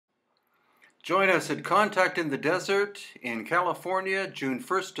Join us at Contact in the Desert in California, June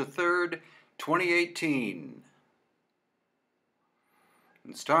 1st to 3rd, 2018.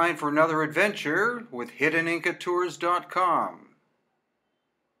 It's time for another adventure with HiddenIncaTours.com.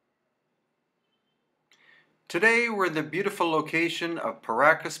 Today we're in the beautiful location of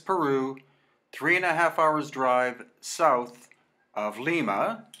Paracas, Peru, 3.5 hours drive south of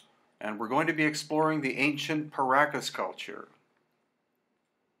Lima, and we're going to be exploring the ancient Paracas culture.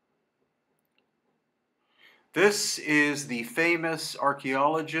 This is the famous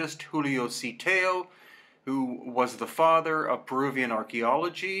archaeologist Julio Citeo, who was the father of Peruvian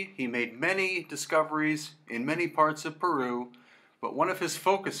archaeology. He made many discoveries in many parts of Peru, but one of his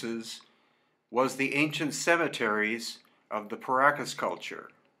focuses was the ancient cemeteries of the Paracas culture.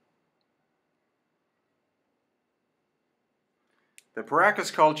 The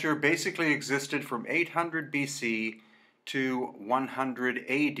Paracas culture basically existed from 800 BC to 100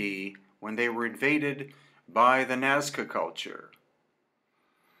 AD when they were invaded by the Nazca culture.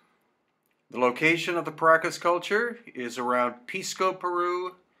 The location of the Paracas culture is around Pisco,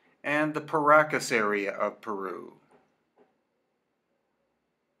 Peru, and the Paracas area of Peru.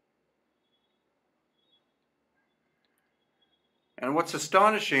 And what's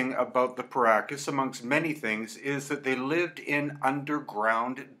astonishing about the Paracas, amongst many things, is that they lived in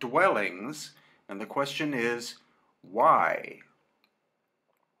underground dwellings, and the question is, why?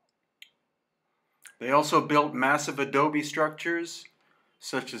 They also built massive adobe structures,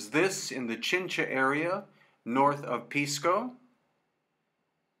 such as this in the Chincha area, north of Pisco.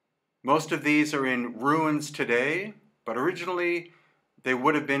 Most of these are in ruins today, but originally they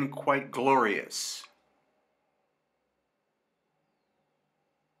would have been quite glorious.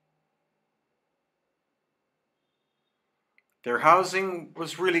 Their housing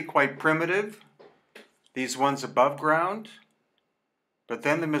was really quite primitive, these ones above ground, but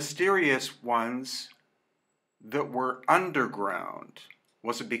then the mysterious ones that were underground.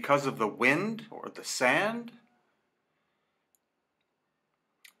 Was it because of the wind or the sand?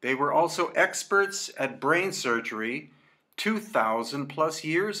 They were also experts at brain surgery 2,000 plus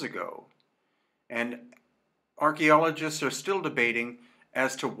years ago, and archaeologists are still debating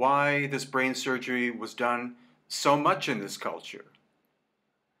as to why this brain surgery was done so much in this culture.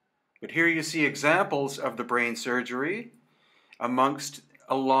 But here you see examples of the brain surgery amongst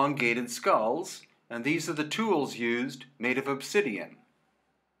elongated skulls, and these are the tools used, made of obsidian.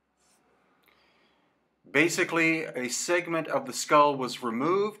 Basically, a segment of the skull was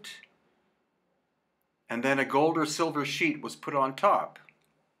removed, and then a gold or silver sheet was put on top.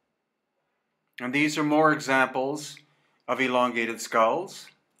 And these are more examples of elongated skulls.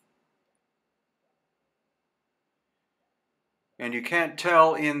 And you can't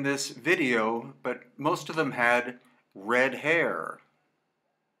tell in this video, but most of them had red hair.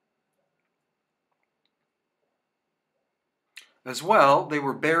 As well, they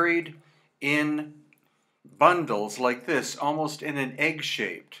were buried in bundles like this, almost in an egg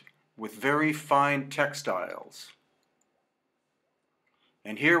shaped, with very fine textiles.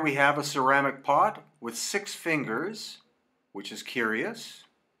 And here we have a ceramic pot with 6 fingers, which is curious.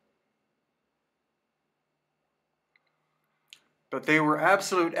 But they were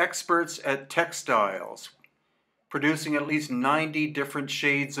absolute experts at textiles, producing at least 90 different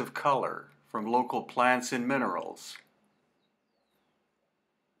shades of color from local plants and minerals.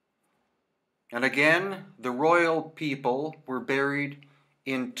 And again, the royal people were buried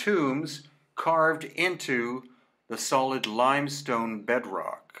in tombs carved into the solid limestone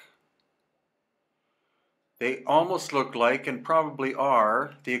bedrock. They almost look like, and probably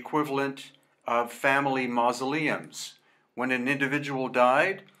are, the equivalent of family mausoleums. When an individual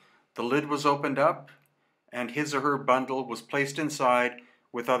died, the lid was opened up and his or her bundle was placed inside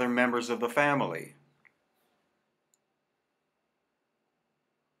with other members of the family.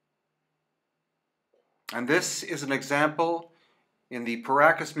 And this is an example in the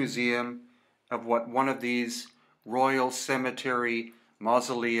Paracas Museum of what one of these royal cemetery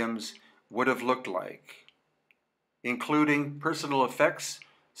mausoleums would have looked like, including personal effects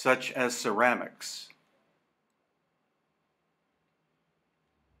such as ceramics.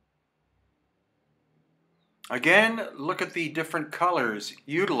 Again, look at the different colors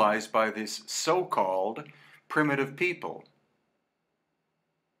utilized by this so-called primitive people.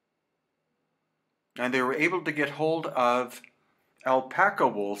 And they were able to get hold of alpaca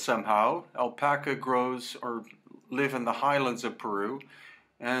wool somehow. Alpaca grows or live in the highlands of Peru.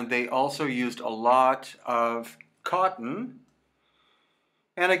 And they also used a lot of cotton.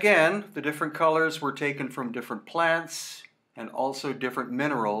 And again, the different colors were taken from different plants and also different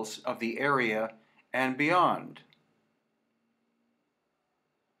minerals of the area and beyond.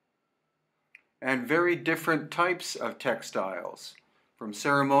 and very different types of textiles, from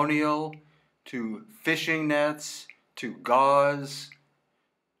ceremonial to fishing nets to gauze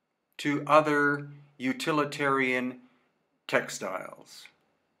to other utilitarian textiles.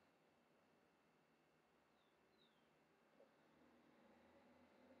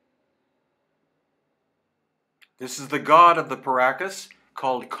 This is the god of the Paracas,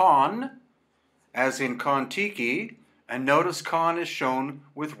 called Kon, as in Kon-Tiki, and notice Kon is shown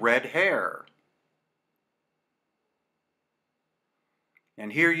with red hair.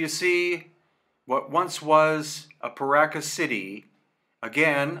 And here you see what once was a Paracas city.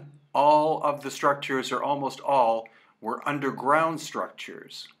 Again, all of the structures, or almost all, were underground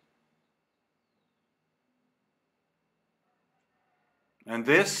structures. And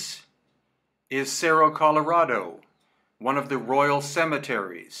this is Cerro Colorado, one of the royal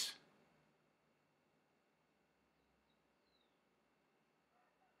cemeteries.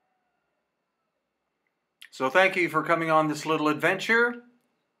 So thank you for coming on this little adventure,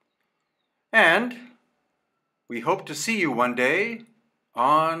 and we hope to see you one day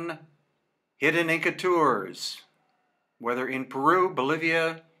on Hidden Inca Tours, whether in Peru,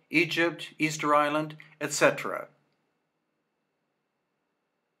 Bolivia, Egypt, Easter Island, etc.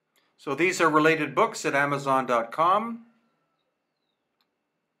 So these are related books at Amazon.com.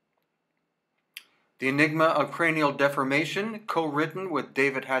 The Enigma of Cranial Deformation, co-written with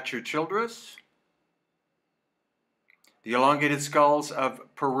David Hatcher Childress. The Elongated Skulls of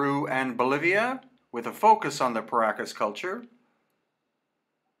Peru and Bolivia, with a focus on the Paracas culture.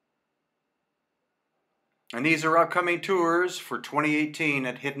 And these are upcoming tours for 2018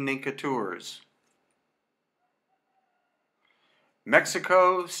 at Hidden Inca Tours.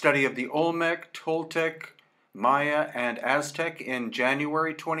 Mexico, study of the Olmec, Toltec, Maya, and Aztec in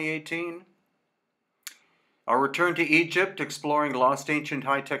January 2018. Our return to Egypt, exploring lost ancient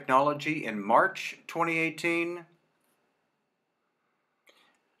high technology in March 2018.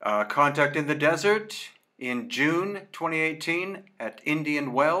 Contact in the Desert in June 2018 at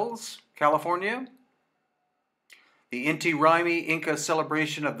Indian Wells, California. The Inti Raymi Inca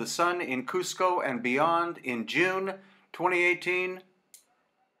Celebration of the Sun in Cusco and beyond in June 2018.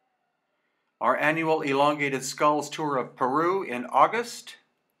 Our annual Elongated Skulls Tour of Peru in August.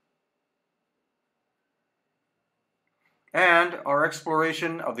 And our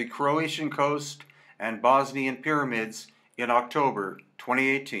exploration of the Croatian coast and Bosnian pyramids in October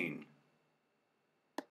 2018.